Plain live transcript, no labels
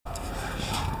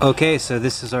Okay, so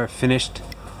this is our finished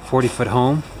 40-foot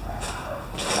home.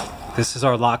 This is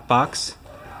our lock box.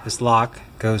 This lock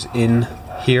goes in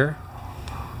here,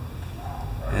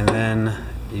 and then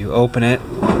you open it.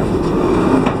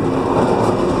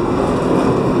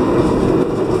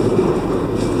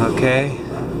 Okay,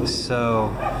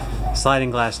 so sliding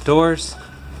glass doors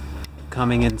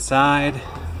coming inside.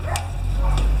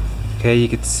 Okay, you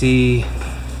can see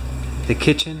the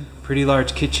kitchen, pretty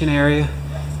large kitchen area.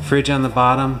 Fridge on the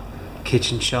bottom,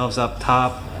 kitchen shelves up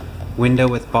top, window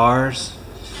with bars.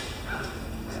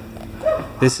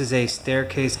 This is a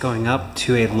staircase going up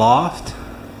to a loft.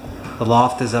 The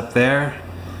loft is up there.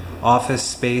 Office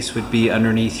space would be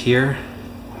underneath here.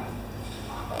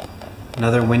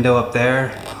 Another window up there.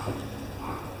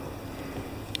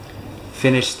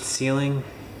 Finished ceiling.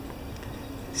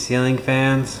 Ceiling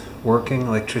fans working,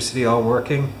 electricity all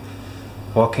working.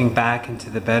 Walking back into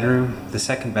the bedroom, the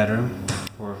second bedroom.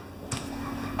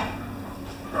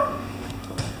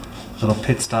 Little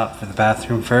pit stop for the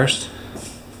bathroom first.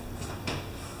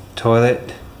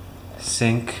 Toilet,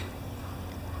 sink,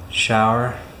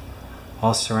 shower,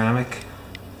 all ceramic.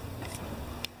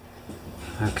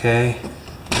 Okay.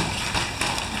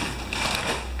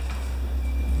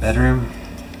 Bedroom.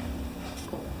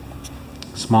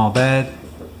 Small bed.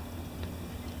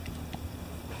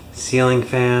 Ceiling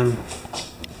fan.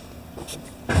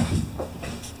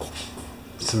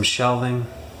 Some shelving.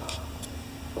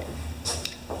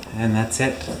 And that's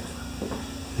it.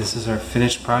 This is our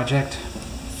finished project.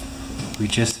 We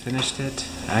just finished it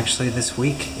actually this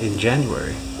week in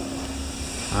January.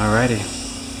 Alrighty.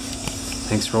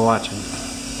 Thanks for watching.